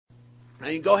Now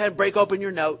you can go ahead and break open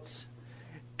your notes.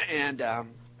 And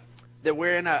that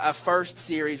we're in a first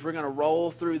series. We're going to roll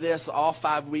through this all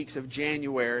 5 weeks of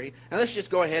January. And let's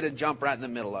just go ahead and jump right in the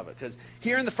middle of it. Because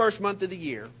here in the first month of the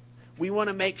year, we want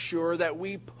to make sure that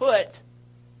we put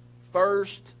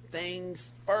first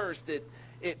things first. It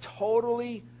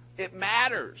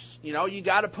matters. You know, you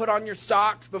got to put on your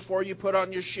socks before you put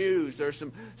on your shoes. There's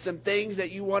some things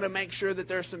that you want to make sure that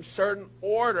there's some certain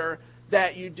order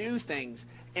that you do things.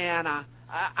 And I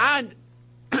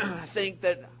think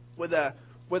that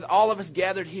with all of us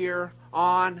gathered here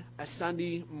on a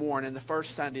Sunday morning, the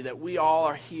first Sunday, that we all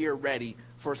are here ready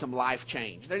for some life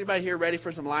change. Is anybody here ready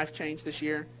for some life change this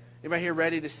year? Anybody here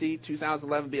ready to see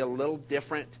 2011 be a little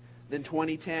different than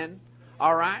 2010?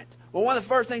 All right. Well, one of the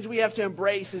first things we have to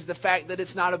embrace is the fact that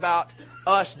it's not about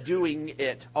us doing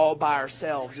it all by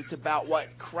ourselves. It's about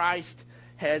what Christ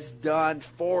has done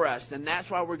for us. And that's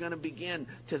why we're going to begin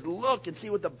to look and see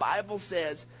what the Bible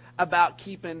says about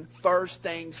keeping first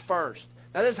things first.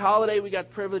 Now, this holiday, we got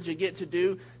the privilege of getting to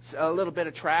do a little bit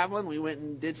of traveling. We went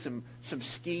and did some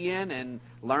skiing and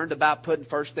learned about putting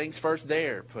first things first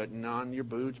there. Putting on your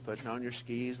boots, putting on your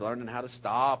skis, learning how to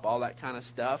stop, all that kind of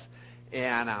stuff.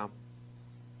 And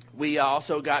we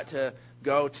also got to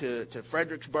go to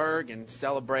Fredericksburg and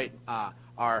celebrate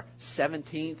our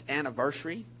 17th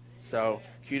anniversary. So,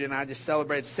 Cute and I just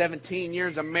celebrated 17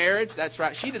 years of marriage. That's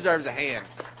right. She deserves a hand.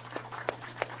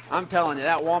 I'm telling you,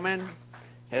 that woman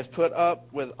has put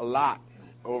up with a lot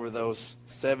over those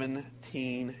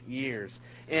 17 years.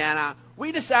 And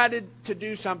we decided to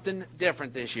do something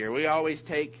different this year. We always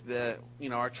take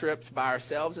our trips by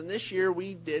ourselves, and this year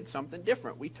we did something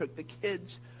different. We took the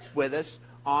kids with us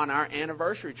on our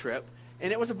anniversary trip,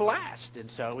 and it was a blast. And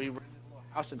so we rented a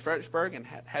little house in Fredericksburg and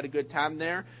had a good time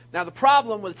there. Now, the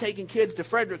problem with taking kids to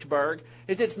Fredericksburg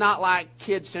is it's not like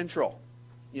Kid Central,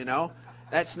 you know.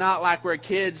 That's not like where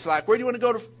kids like, where do you want to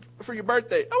go for your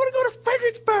birthday? I want to go to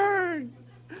Fredericksburg.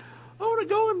 I want to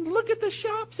go and look at the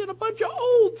shops and a bunch of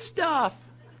old stuff.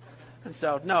 And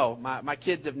so, no, my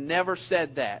kids have never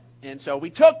said that. And so we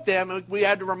took them, and we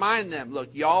had to remind them,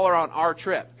 look, y'all are on our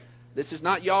trip. This is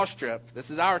not y'all's trip.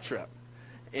 This is our trip.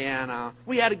 And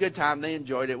we had a good time. They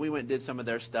enjoyed it. We went and did some of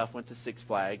their stuff, went to Six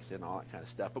Flags and all that kind of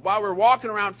stuff. But while we were walking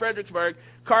around Fredericksburg,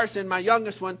 Carson, my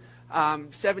youngest one,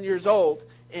 7 years old,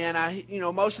 and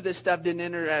most of this stuff didn't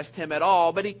interest him at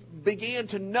all, but he began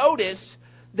to notice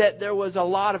that there was a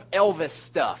lot of Elvis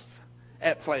stuff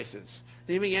at places.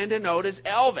 He began to notice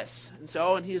Elvis. And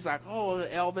he's like, oh,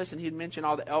 Elvis, and he'd mention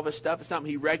all the Elvis stuff. It's something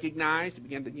he recognized. He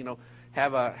began to,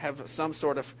 have some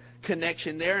sort of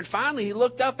connection there. And finally he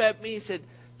looked up at me and said,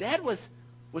 Dad, was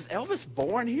Elvis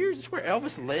born here? Is this where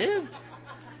Elvis lived?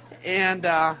 And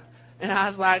I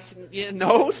was like, yeah,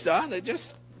 no, son, they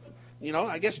just,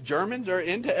 I guess Germans are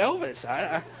into Elvis.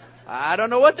 I don't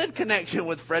know what that connection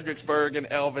with Fredericksburg and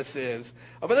Elvis is.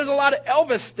 But there's a lot of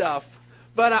Elvis stuff.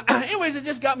 But anyways, it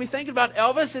just got me thinking about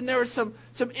Elvis, and there were some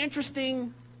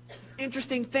interesting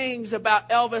things about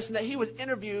Elvis, and that he was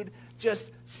interviewed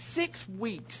just 6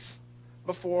 weeks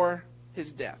before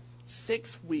his death.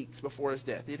 6 weeks before his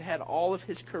death. He'd had all of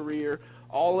his career,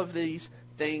 all of these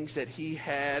things that he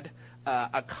had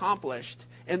accomplished.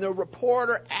 And the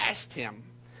reporter asked him,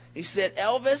 he said,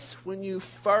 Elvis, when you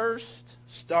first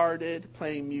started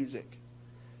playing music,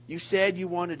 you said you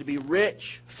wanted to be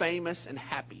rich, famous, and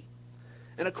happy.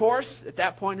 And of course, at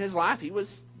that point in his life, he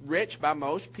was rich by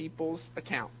most people's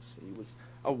accounts. He was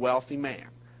a wealthy man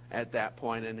at that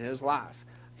point in his life.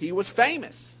 He was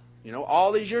famous.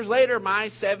 All these years later, my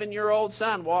 7-year-old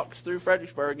son walks through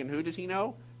Fredericksburg, and who does he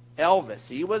know? Elvis.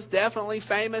 He was definitely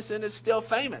famous and is still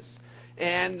famous.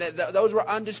 And those were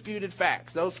undisputed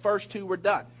facts. Those first two were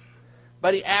done.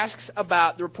 But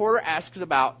the reporter asks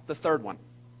about the third one.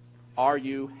 Are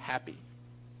you happy?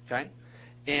 Okay?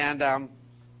 And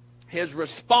his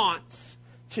response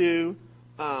to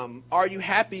are you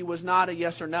happy was not a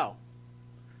yes or no.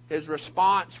 His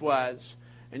response was,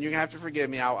 and you're going to have to forgive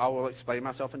me, I will explain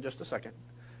myself in just a second.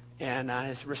 And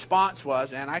his response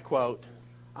was, and I quote,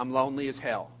 I'm lonely as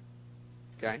hell.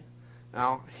 Okay?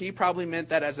 Now, he probably meant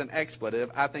that as an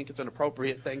expletive. I think it's an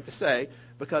appropriate thing to say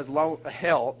because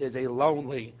hell is a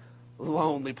lonely,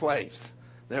 lonely place.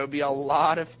 There would be a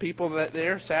lot of people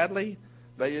there, sadly,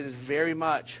 but it is very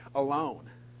much alone.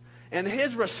 And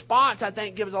his response, I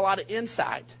think, gives a lot of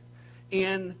insight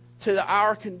into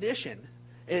our condition,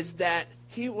 is that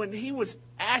when he was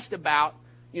asked about,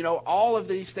 all of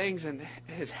these things and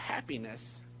his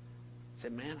happiness, he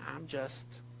said, man, I'm just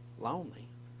lonely.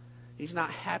 He's not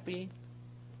happy.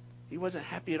 He wasn't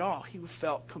happy at all. He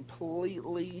felt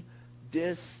completely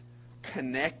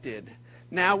disconnected.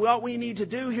 Now, what we need to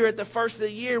do here at the first of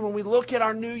the year, when we look at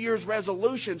our New Year's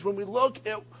resolutions, when we look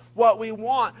at what we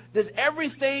want, does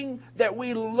everything that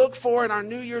we look for in our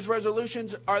New Year's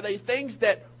resolutions, are they things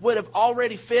that would have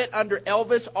already fit under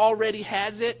Elvis already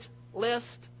has it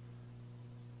list?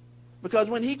 Because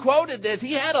when he quoted this,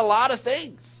 he had a lot of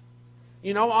things.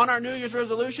 You know, on our New Year's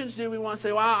resolutions, do we want to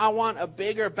say, well, I want a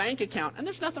bigger bank account? And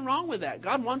there's nothing wrong with that.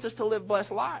 God wants us to live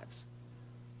blessed lives.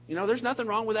 You know, there's nothing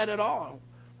wrong with that at all.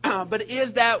 But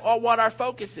is that what our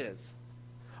focus is?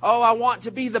 Oh, I want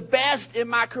to be the best in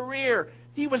my career.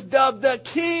 He was dubbed the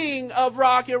king of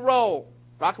rock and roll.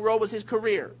 Rock and roll was his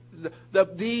career.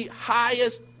 The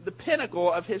highest, the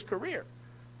pinnacle of his career.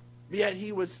 Yet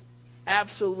he was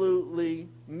absolutely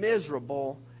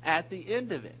miserable at the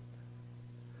end of it.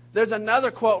 There's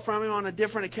another quote from him on a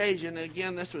different occasion. And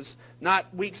again, this was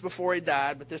not weeks before he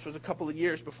died, but this was a couple of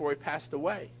years before he passed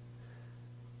away.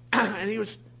 And he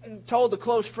was told a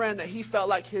close friend that he felt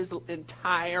like his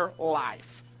entire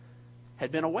life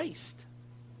had been a waste.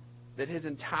 That his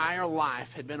entire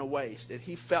life had been a waste. And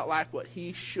he felt like what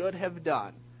he should have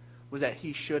done was that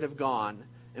he should have gone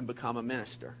and become a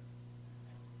minister.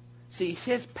 See,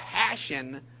 his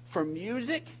passion for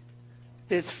music,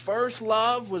 his first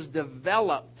love, was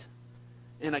developed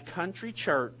in a country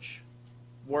church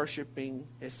worshiping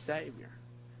his Savior.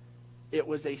 It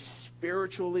was a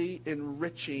spiritually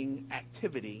enriching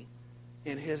activity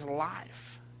in his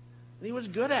life. And he was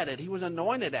good at it. He was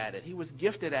anointed at it. He was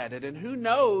gifted at it. And who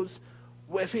knows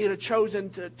if he had chosen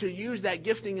to use that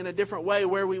gifting in a different way,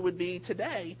 where we would be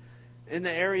today in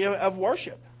the area of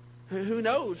worship. Who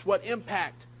knows what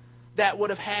impact that would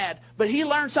have had. But he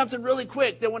learned something really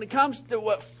quick, that when it comes to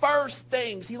what first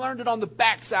things, he learned it on the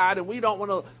backside, and we don't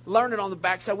want to learn it on the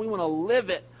backside. We want to live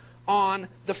it on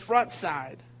the front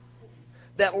side.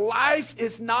 That life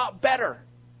is not better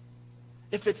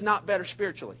if it's not better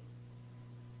spiritually.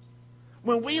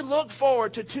 When we look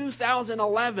forward to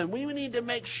 2011, we need to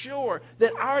make sure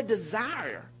that our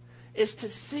desire is to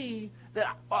see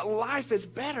that life is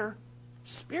better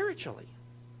spiritually.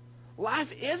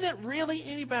 Life isn't really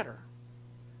any better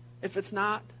if it's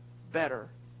not better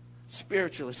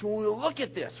spiritually. So when we look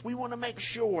at this, we want to make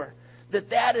sure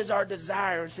that that is our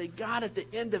desire, and say, God, at the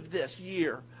end of this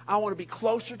year, I want to be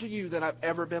closer to you than I've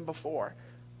ever been before.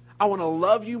 I want to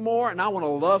love you more, and I want to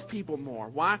love people more.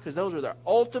 Why? Because those are the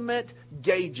ultimate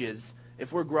gauges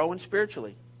if we're growing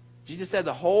spiritually. Jesus said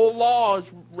the whole law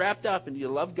is wrapped up in, do you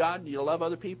love God and do you love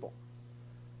other people?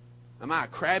 Am I a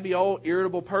crabby, old,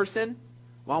 irritable person?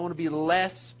 Well, I want to be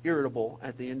less irritable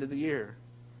at the end of the year.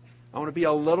 I want to be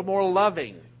a little more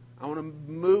loving. I want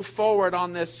to move forward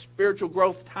on this spiritual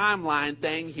growth timeline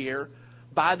thing here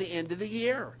by the end of the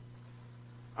year.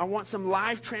 I want some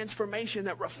life transformation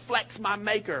that reflects my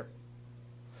Maker.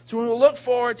 So when we look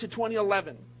forward to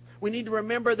 2011, we need to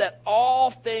remember that all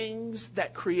things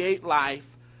that create life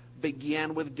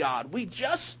begin with God. We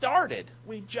just started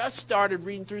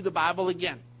reading through the Bible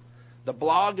again. The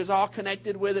blog is all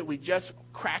connected with it. We just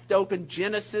cracked open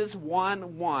Genesis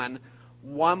 1:1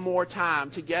 one more time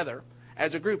together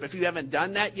as a group. If you haven't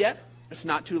done that yet, it's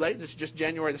not too late. It's just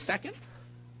January the 2nd.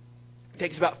 It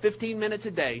takes about 15 minutes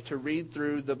a day to read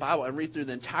through the Bible and read through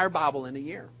the entire Bible in a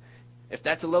year. If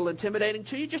that's a little intimidating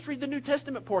to you, just read the New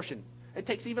Testament portion. It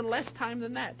takes even less time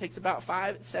than that. It takes about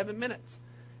 5-7 minutes.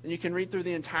 And you can read through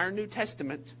the entire New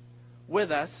Testament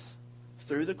with us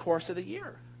through the course of the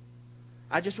year.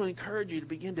 I just want to encourage you to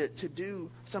begin to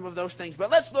do some of those things. But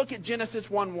let's look at Genesis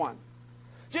 1:1.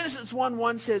 Genesis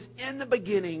 1:1 says, in the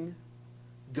beginning,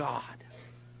 God.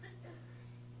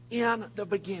 In the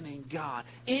beginning, God.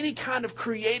 Any kind of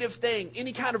creative thing,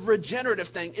 any kind of regenerative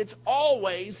thing, it's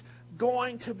always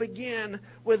going to begin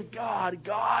with God.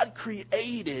 God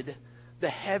created the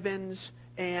heavens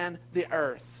and the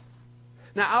earth.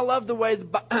 Now, I love the way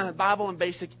the Bible in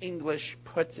Basic English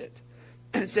puts it.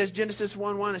 It says, Genesis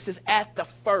 1:1, it says, at the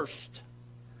first,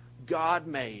 God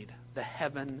made the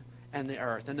heaven and the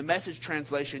earth. And the Message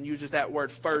translation uses that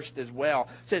word first as well.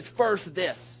 It says, first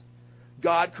this,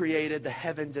 God created the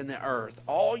heavens and the earth.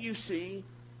 All you see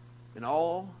and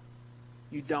all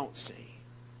you don't see.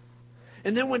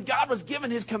 And then when God was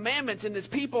given his commandments and his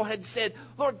people had said,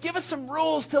 Lord, give us some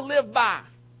rules to live by.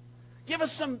 Give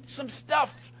us some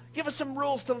stuff. Give us some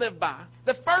rules to live by.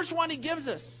 The first one he gives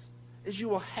us is you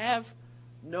will have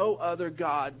no other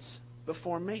gods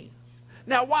before me.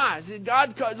 Now why? Is it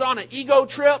God is on an ego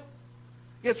trip?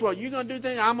 Guess what? You're going to do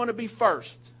things, I'm going to be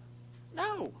first.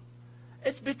 No.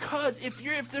 It's because if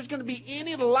there's going to be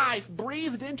any life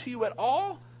breathed into you at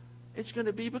all, it's going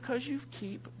to be because you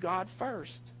keep God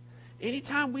first.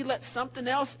 Anytime we let something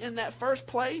else in that first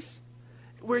place,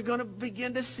 we're going to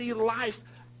begin to see life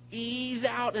ease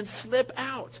out and slip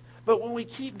out. But when we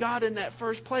keep God in that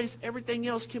first place, everything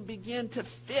else can begin to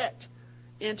fit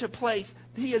into place.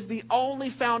 He is the only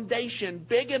foundation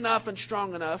big enough and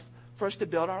strong enough for us to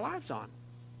build our lives on.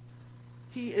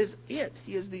 He is it.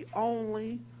 He is the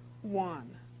only one.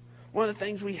 One of the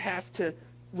things we have to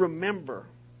remember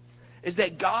is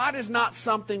that God is not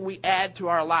something we add to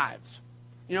our lives.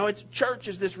 Church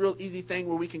is this real easy thing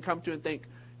where we can come to and think,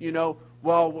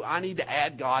 well, I need to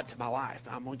add God to my life.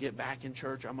 I'm going to get back in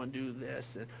church. I'm going to do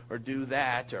this or do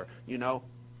that.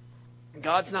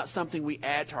 God's not something we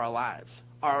add to our lives.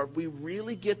 We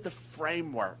really get the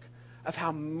framework of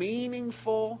how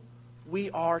meaningful we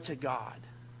are to God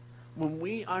when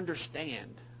we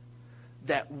understand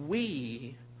that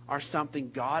we are something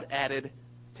God added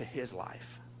to his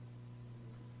life.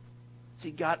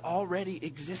 See, God already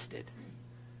existed,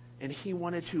 and he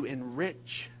wanted to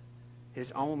enrich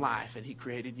his own life, and he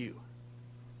created you.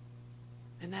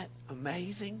 Isn't that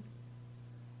amazing?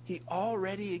 He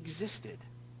already existed,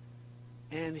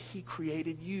 and he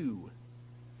created you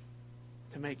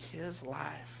to make his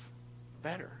life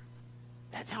better.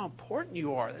 That's how important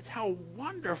you are. That's how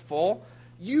wonderful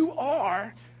you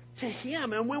are to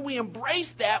him. And when we embrace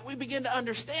that, we begin to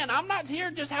understand, I'm not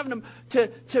here just having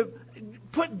to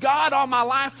put God on my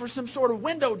life for some sort of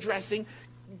window dressing.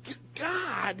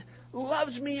 God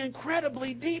loves me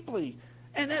incredibly deeply.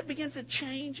 And that begins to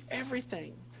change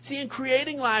everything. See, in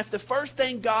creating life, the first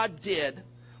thing God did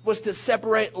was to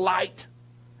separate light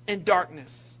and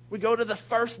darkness. We go to the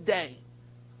first day.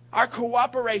 Our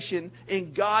cooperation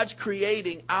in God's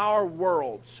creating our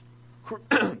worlds,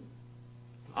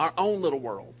 our own little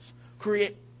worlds,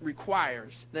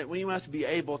 requires that we must be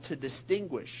able to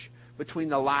distinguish between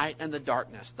the light and the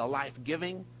darkness, the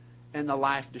life-giving and the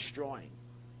life-destroying.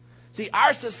 See,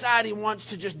 our society wants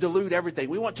to just dilute everything.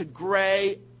 We want to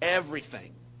gray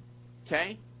everything.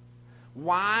 Okay?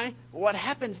 Why? What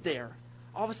happens there?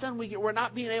 All of a sudden, we're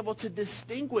not being able to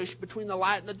distinguish between the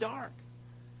light and the dark.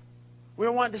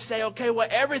 We're wanting to say, okay, well,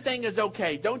 everything is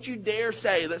okay. Don't you dare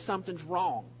say that something's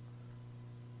wrong.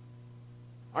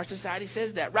 Our society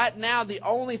says that. Right now, the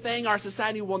only thing our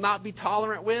society will not be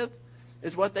tolerant with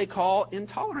is what they call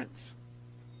intolerance.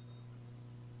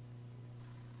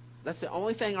 That's the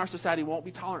only thing our society won't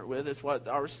be tolerant with, is what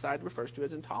our society refers to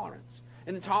as intolerance.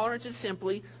 And intolerance is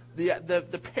simply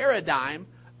the paradigm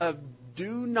of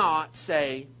do not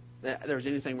say that there's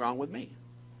anything wrong with me.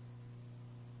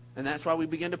 And that's why we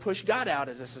begin to push God out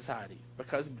as a society,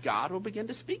 because God will begin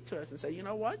to speak to us and say, you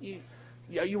know what, you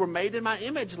were made in my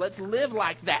image. Let's live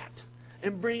like that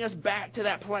and bring us back to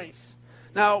that place.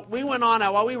 Now, we went on,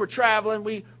 while we were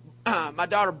traveling, my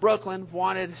daughter Brooklyn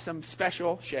wanted some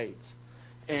special shades.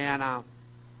 And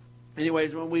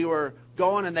anyways, when we were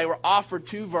going, and they were offered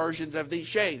two versions of these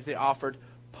shades. They offered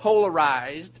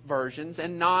polarized versions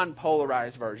and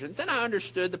non-polarized versions. And I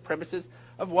understood the premises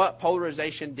of what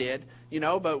polarization did,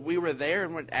 but we were there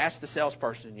and would ask the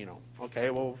salesperson, okay,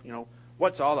 well,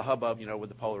 what's all the hubbub, with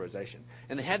the polarization?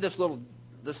 And they had this little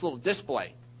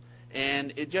display,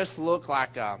 and it just looked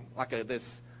like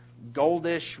this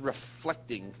goldish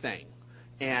reflecting thing.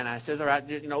 And I says, all right,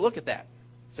 look at that.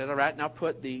 I said, all right, now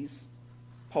put these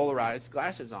polarized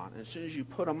glasses on. And as soon as you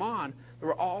put them on, there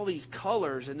were all these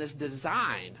colors and this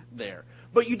design there.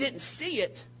 But you didn't see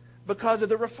it because of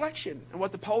the reflection. And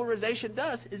what the polarization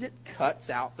does is it cuts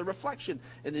out the reflection.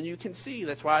 And then you can see.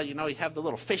 That's why, you have the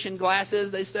little fishing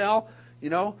glasses they sell,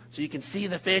 so you can see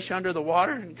the fish under the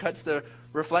water and cuts the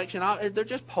reflection out. They're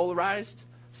just polarized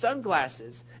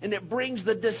sunglasses. And it brings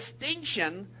the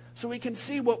distinction so we can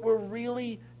see what we're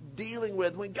really dealing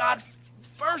with.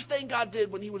 First thing God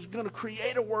did when he was going to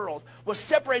create a world was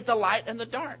separate the light and the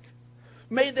dark.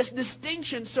 Made this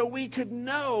distinction so we could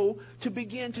know to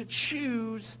begin to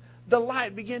choose the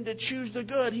light, begin to choose the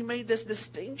good. He made this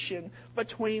distinction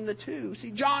between the two.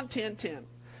 See, John 10:10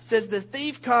 says, the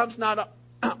thief comes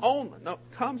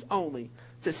comes only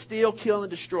to steal, kill, and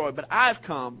destroy. But I've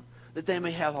come that they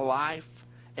may have life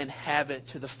and have it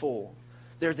to the full.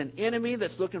 There's an enemy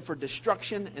that's looking for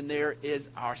destruction, and there is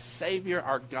our Savior,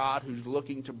 our God, who's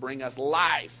looking to bring us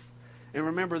life. And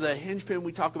remember the hinge pin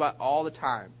we talk about all the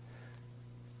time.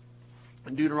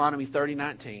 In Deuteronomy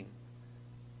 30:19,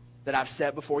 that I've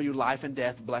set before you life and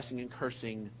death, blessing and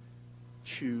cursing.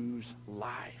 Choose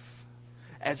life.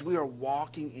 As we are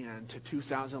walking into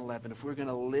 2011, if we're going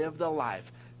to live the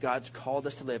life God's called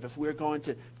us to live,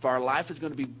 if our life is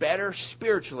going to be better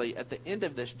spiritually at the end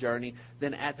of this journey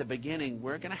than at the beginning,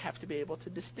 we're going to have to be able to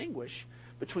distinguish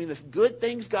between the good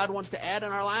things God wants to add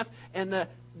in our life and the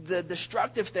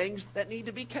destructive things that need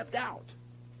to be kept out.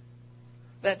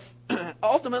 That's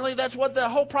ultimately, that's what the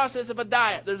whole process of a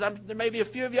diet. There may be a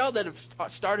few of y'all that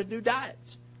have started new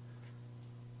diets.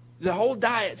 The whole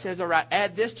diet says, all right,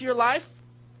 add this to your life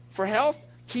for health,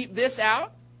 keep this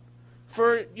out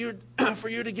for you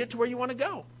to get to where you want to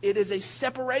go. It is a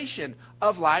separation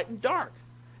of light and dark.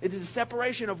 It is a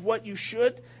separation of what you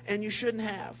should and you shouldn't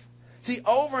have. See,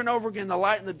 over and over again, the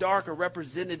light and the dark are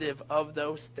representative of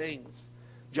those things.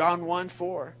 John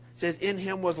 1:4 says, in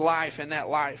him was life, and that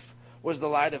life was the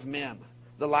light of men.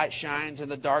 The light shines in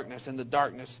the darkness, and the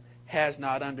darkness has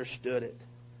not understood it.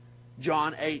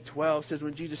 John 8:12 says,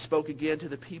 when Jesus spoke again to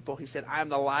the people, he said, I am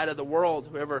the light of the world.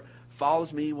 Whoever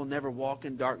follows me will never walk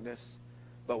in darkness,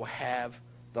 but will have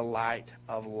the light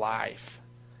of life.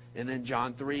 And then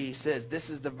John 3 says,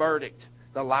 this is the verdict.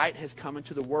 The light has come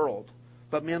into the world,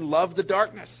 but men love the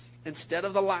darkness instead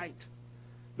of the light,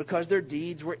 because their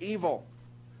deeds were evil.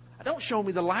 Don't show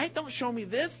me the light. Don't show me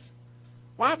this.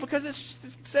 Why? Because it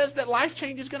says that life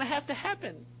change is going to have to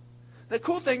happen. The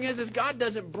cool thing is God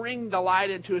doesn't bring the light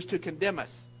into us to condemn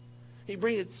us. He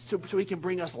brings it so he can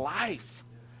bring us life.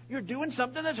 You're doing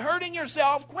something that's hurting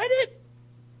yourself. Quit it.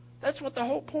 That's what the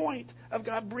whole point of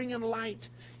God bringing light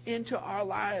into our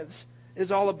lives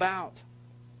is all about.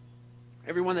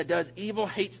 Everyone that does evil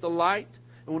hates the light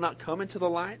and will not come into the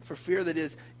light for fear that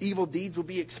his evil deeds will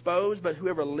be exposed. But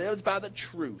whoever lives by the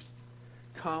truth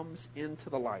comes into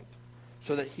the light,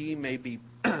 so that he may be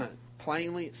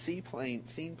seen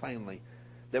plainly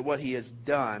that what he has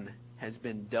done has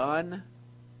been done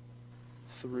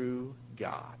through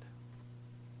God.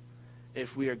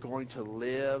 If we are going to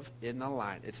live in the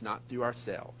light, it's not through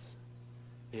ourselves.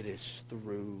 It is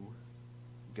through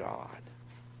God.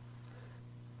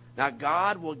 Now,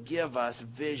 God will give us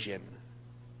vision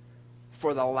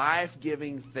for the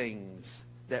life-giving things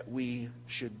that we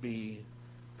should be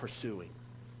pursuing.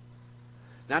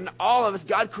 Now, all of us,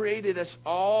 God created us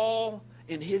all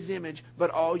in his image,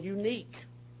 but all unique.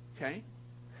 Okay?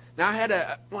 Now, I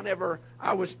had whenever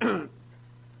I was,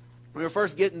 we were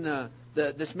first getting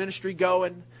this ministry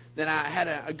going, then I had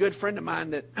a good friend of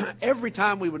mine that every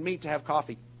time we would meet to have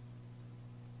coffee,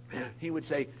 he would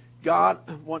say,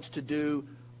 God wants to do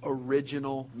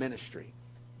original ministry.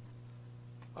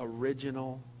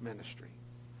 Original ministry.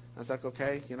 I was like,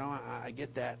 okay, I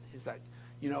get that. He's like,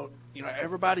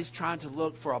 everybody's trying to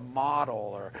look for a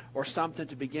model or something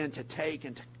to begin to take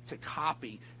and to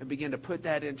copy and begin to put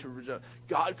that into result.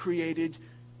 God created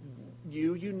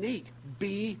you unique.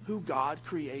 Be who God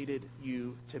created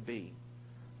you to be.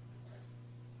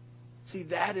 See,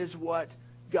 that is what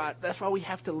God, that's why we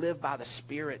have to live by the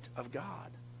Spirit of God.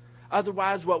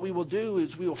 Otherwise, what we will do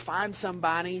is we will find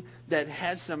somebody that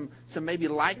has some maybe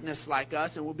likeness like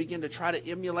us, and we'll begin to try to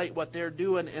emulate what they're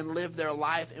doing and live their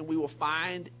life, and we will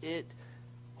find it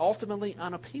ultimately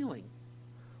unappealing.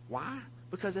 Why?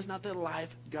 Because it's not the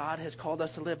life God has called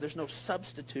us to live. There's no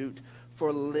substitute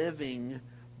for living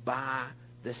by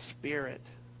the Spirit.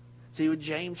 See, with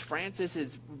James Francis, I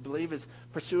believe, is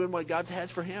pursuing what God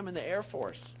has for him in the Air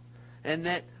Force. And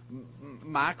that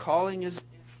my calling is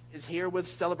here with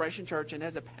Celebration Church and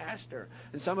as a pastor.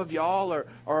 And some of y'all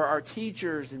are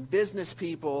teachers and business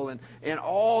people and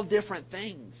all different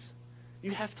things.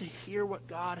 You have to hear what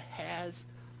God has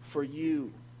for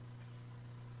you.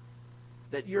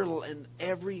 That you're in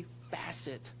every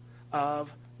facet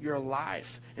of your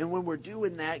life. And when we're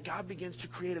doing that, God begins to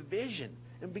create a vision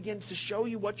and begins to show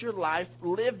you what your life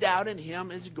lived out in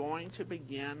him is going to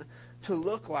begin to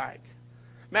look like.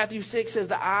 Matthew 6 says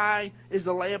the eye is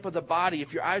the lamp of the body.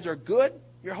 If your eyes are good,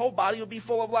 your whole body will be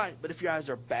full of light. But if your eyes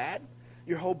are bad,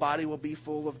 your whole body will be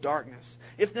full of darkness.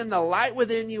 If then the light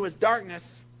within you is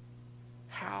darkness,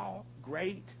 how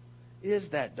great is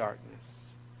that darkness?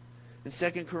 In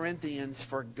 2 Corinthians,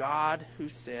 for God who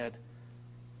said,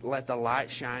 let the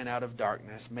light shine out of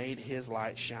darkness, made his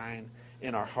light shine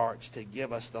in our hearts to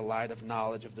give us the light of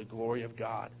knowledge of the glory of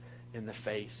God in the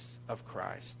face of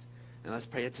Christ. And let's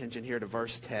pay attention here to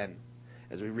verse 10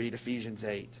 as we read Ephesians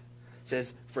 8. It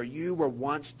says, for you were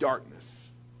once darkness,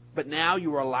 but now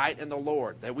you are light in the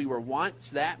Lord. That we were once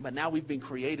that, but now we've been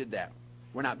created that.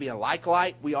 We're not being like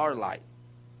light, we are light.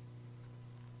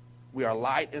 We are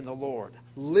light in the Lord.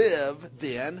 Live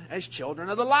then as children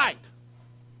of the light.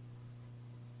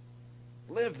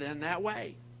 Live then that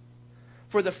way.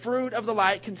 For the fruit of the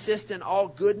light consists in all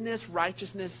goodness,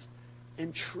 righteousness,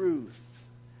 and truth.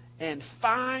 And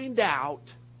find out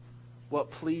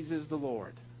what pleases the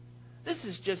Lord.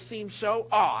 This just seems so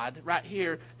odd right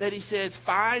here that he says,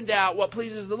 find out what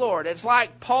pleases the Lord. It's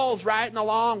like Paul's writing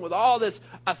along with all this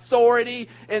authority,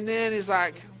 and then he's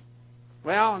like,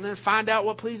 well, and then find out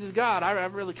what pleases God.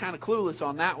 I'm really kind of clueless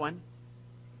on that one.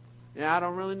 Yeah, I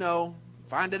don't really know.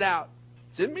 Find it out.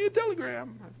 Send me a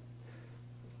telegram.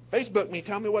 Facebook me.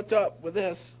 Tell me what's up with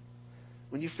this.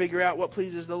 When you figure out what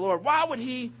pleases the Lord. Why would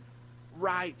he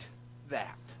write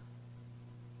that?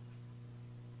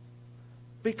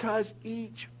 Because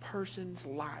each person's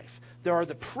life, there are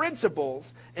the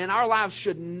principles, and our lives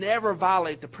should never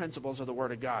violate the principles of the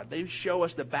Word of God. They show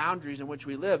us the boundaries in which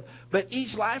we live. But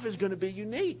each life is going to be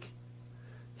unique.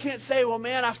 You can't say, well,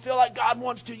 man, I feel like God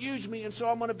wants to use me, and so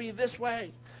I'm going to be this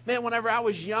way. Man, whenever I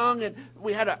was young, and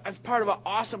we had as part of an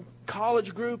awesome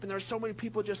college group, and there were so many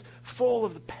people just full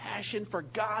of the passion for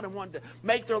God and wanted to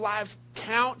make their lives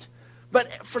count.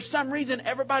 But for some reason,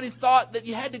 everybody thought that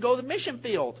you had to go to the mission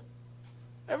field.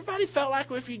 Everybody felt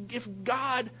like if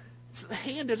God's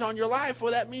hand is on your life,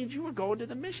 well, that means you were going to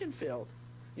the mission field,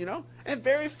 you know. And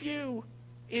very few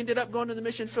ended up going to the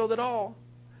mission field at all.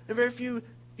 And very few,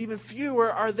 even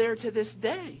fewer, are there to this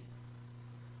day.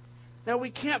 Now,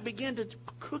 we can't begin to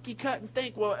cookie cut and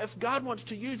think, well, if God wants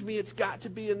to use me, it's got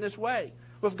to be in this way.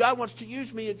 Well, if God wants to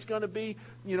use me, it's going to be,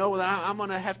 you know, I'm going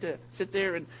to have to sit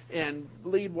there and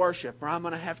lead worship, or I'm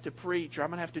going to have to preach, or I'm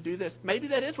going to have to do this. Maybe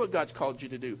that is what God's called you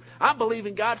to do. I'm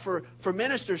believing God for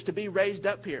ministers to be raised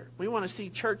up here. We want to see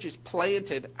churches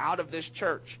planted out of this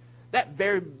church. That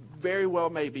very, very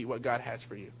well may be what God has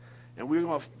for you. And we're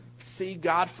going to see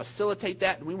God facilitate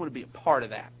that, and we want to be a part of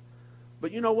that.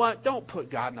 But you know what? Don't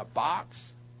put God in a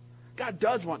box. God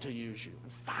does want to use you.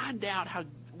 Find out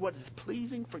what is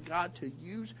pleasing for God to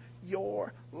use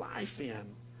your life in.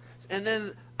 And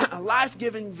then a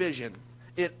life-giving vision.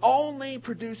 It only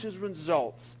produces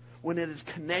results when it is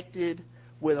connected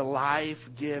with a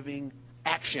life-giving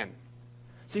action.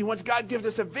 See, once God gives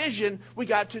us a vision, we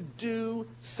got to do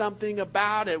something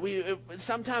about it.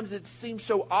 Sometimes it seems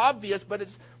so obvious, but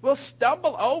we'll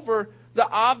stumble over the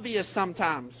obvious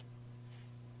sometimes.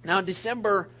 Now,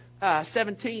 December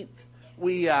 17th,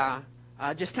 we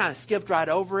just kind of skipped right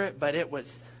over it, but it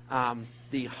was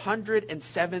the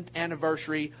 107th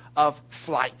anniversary of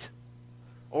flight.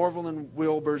 Orville and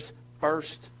Wilbur's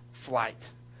first flight.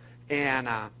 And,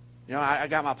 you know, I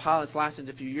got my pilot's license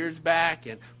a few years back,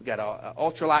 and we got an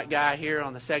ultralight guy here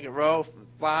on the second row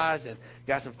flies, and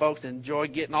got some folks that enjoy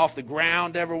getting off the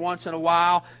ground every once in a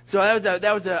while. So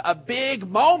that was a big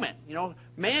moment. You know,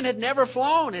 man had never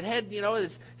flown. It had, you know,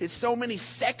 it's so many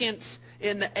seconds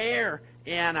in the air.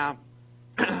 And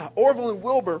Orville and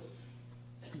Wilbur,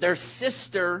 their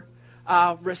sister,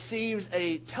 receives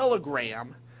a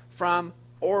telegram from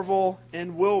Orville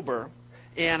and Wilbur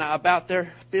and about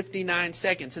their 59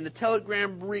 seconds. And the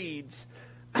telegram reads,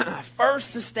 first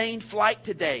sustained flight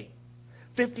today,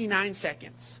 59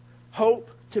 seconds.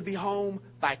 Hope to be home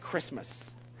by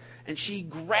Christmas. And she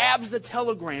grabs the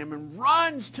telegram and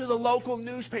runs to the local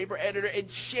newspaper editor and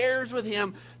shares with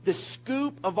him the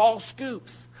scoop of all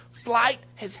scoops. Flight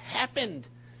has happened.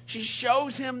 She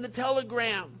shows him the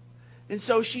telegram. And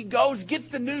so she goes, gets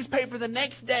the newspaper the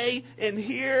next day, and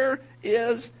here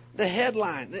is the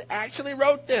headline. They actually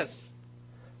wrote this.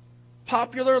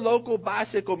 Popular local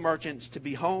bicycle merchants to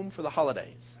be home for the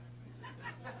holidays.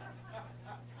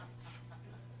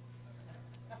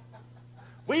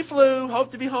 We flew,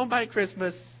 hope to be home by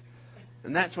Christmas,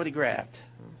 and that's what he grabbed.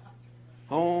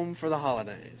 Home for the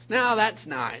holidays. Now that's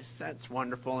nice. That's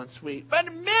wonderful and sweet.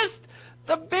 But missed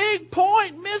the big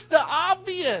point, missed the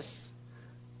obvious.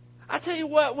 I tell you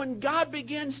what, when God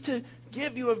begins to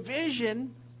give you a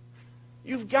vision,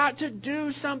 you've got to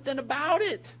do something about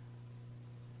it.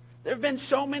 There have been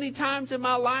so many times in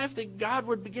my life that God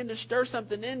would begin to stir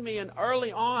something in me, and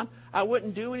early on, I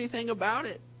wouldn't do anything about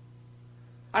it.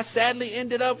 I sadly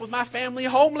ended up with my family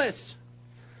homeless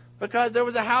because there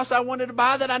was a house I wanted to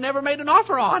buy that I never made an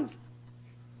offer on.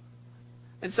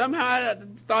 And somehow I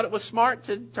thought it was smart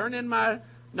to turn in my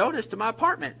notice to my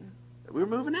apartment. We were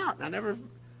moving out.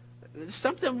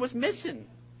 Something was missing.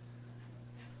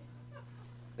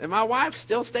 And my wife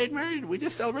still stayed married. We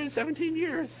just celebrated 17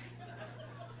 years.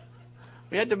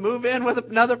 We had to move in with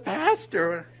another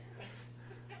pastor.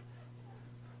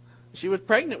 She was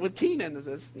pregnant with Keenan,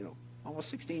 almost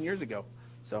 16 years ago.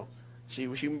 So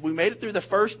we made it through the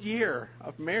first year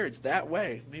of marriage that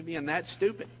way, me being that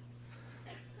stupid.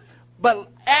 But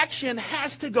action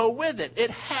has to go with it.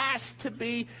 It has to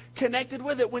be connected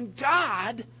with it. When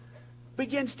God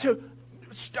begins to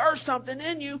stir something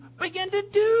in you, begin to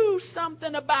do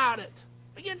something about it.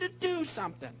 Begin to do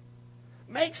something.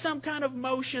 Make some kind of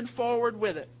motion forward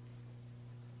with it.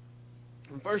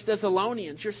 In 1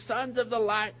 Thessalonians, you're sons of the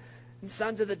light and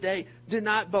sons of the day. We do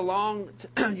not belong to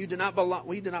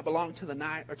the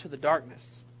night or to the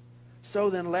darkness.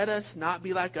 So then let us not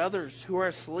be like others who are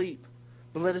asleep,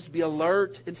 but let us be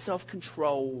alert and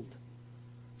self-controlled.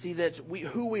 See that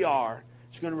who we are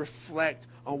It's going to reflect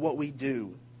on what we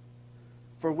do.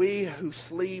 For we who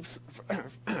sleep,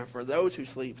 for those who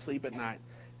sleep, sleep at night.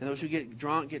 And those who get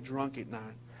drunk at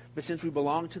night. But since we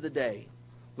belong to the day,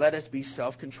 let us be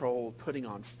self-controlled, putting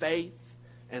on faith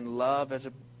and love as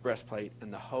a breastplate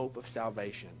and the hope of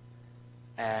salvation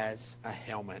as a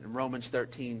helmet. And Romans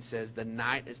 13 says, the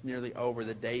night is nearly over,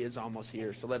 the day is almost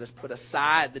here. So let us put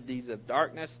aside the deeds of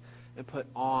darkness and put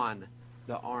on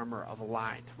the armor of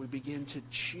light. We begin to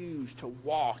choose to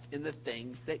walk in the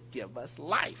things that give us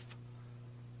life.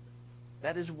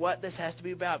 That is what this has to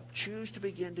be about. Choose to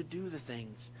begin to do the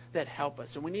things that help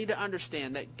us. And we need to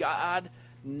understand that God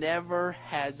never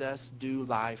has us do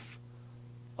life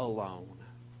alone.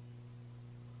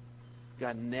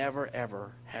 God never,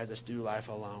 ever has us do life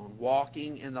alone.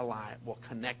 Walking in the light will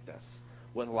connect us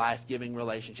with life-giving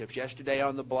relationships. Yesterday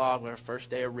on the blog, our first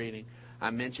day of reading,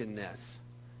 I mentioned this,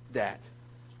 that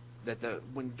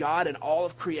when God in all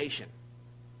of creation,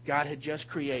 God had just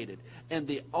created, and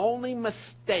the only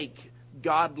mistake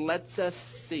God lets us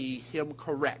see him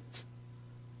correct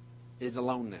is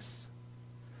aloneness.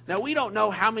 Now, we don't know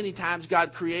how many times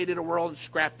God created a world and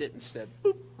scrapped it and said,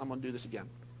 boop, I'm going to do this again.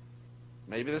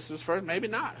 Maybe this was first, maybe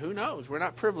not. Who knows? We're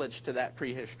not privileged to that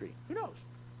prehistory. Who knows?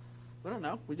 We don't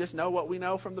know. We just know what we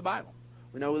know from the Bible.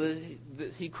 We know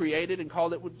that he created and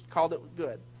called it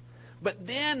good. But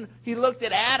then he looked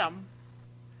at Adam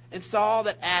and saw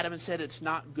that Adam and said, it's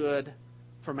not good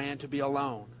for man to be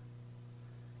alone.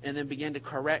 And then began to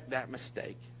correct that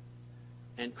mistake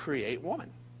and create woman.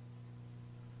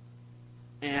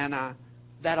 And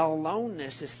that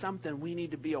aloneness is something we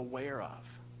need to be aware of.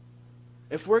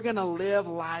 If we're going to live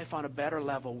life on a better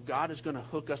level, God is going to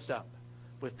hook us up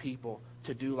with people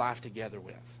to do life together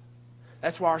with.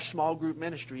 That's why our small group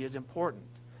ministry is important.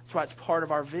 That's why it's part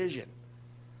of our vision.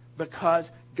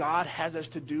 Because God has us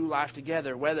to do life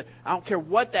together. Whether I don't care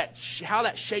how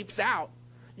that shapes out,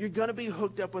 you're going to be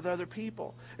hooked up with other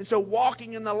people. And so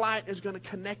walking in the light is going to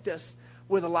connect us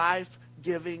with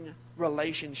life-giving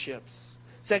relationships.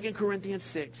 2 Corinthians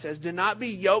 6 says, do not be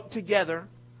yoked together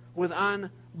with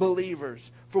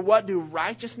unbelievers. For what do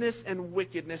righteousness and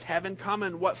wickedness have in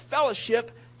common? What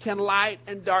fellowship can light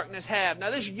and darkness have? Now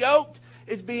this yoked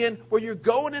is being where you're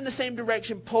going in the same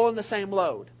direction, pulling the same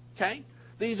load. Okay?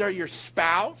 These are your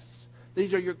spouse.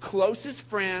 These are your closest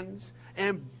friends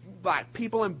and like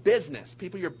people in business,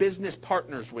 people you're business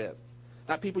partners with.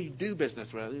 Not people you do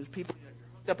business with. These people you're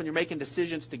hooked up and you're making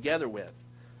decisions together with.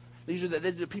 These are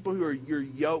the people who are you're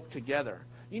yoked together.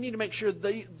 You need to make sure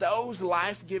those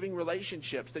life-giving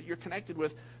relationships that you're connected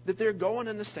with, that they're going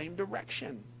in the same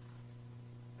direction.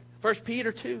 1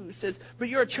 Peter 2 says, but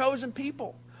you're a chosen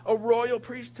people, a royal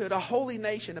priesthood, a holy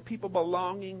nation, a people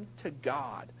belonging to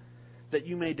God, that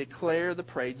you may declare the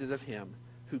praises of him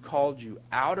who called you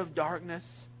out of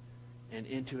darkness and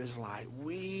into his light.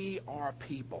 We are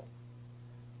people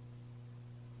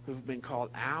who've been called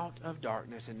out of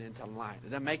darkness and into light. It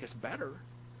doesn't make us better.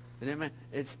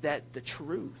 It's that the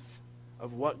truth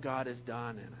of what God has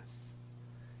done in us.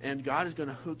 And God is going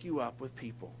to hook you up with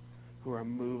people who are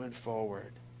moving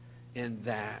forward in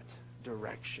that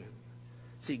direction.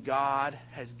 See, God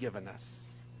has given us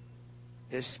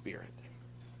his Spirit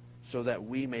so that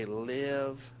we may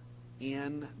live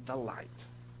in the light,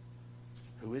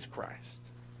 who is Christ,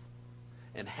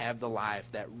 and have the life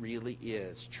that really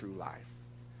is true life.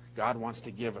 God wants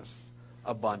to give us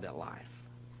abundant life.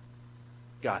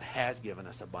 God has given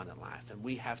us abundant life, and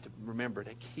we have to remember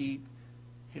to keep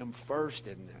him first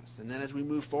in this. And then as we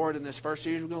move forward in this first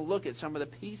series, we're going to look at some of the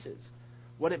pieces,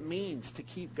 what it means to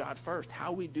keep God first,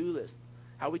 how we do this,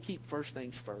 how we keep first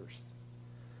things first.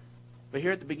 But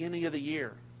here at the beginning of the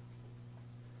year,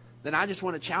 then I just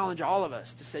want to challenge all of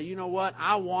us to say, you know what?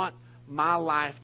 I want my life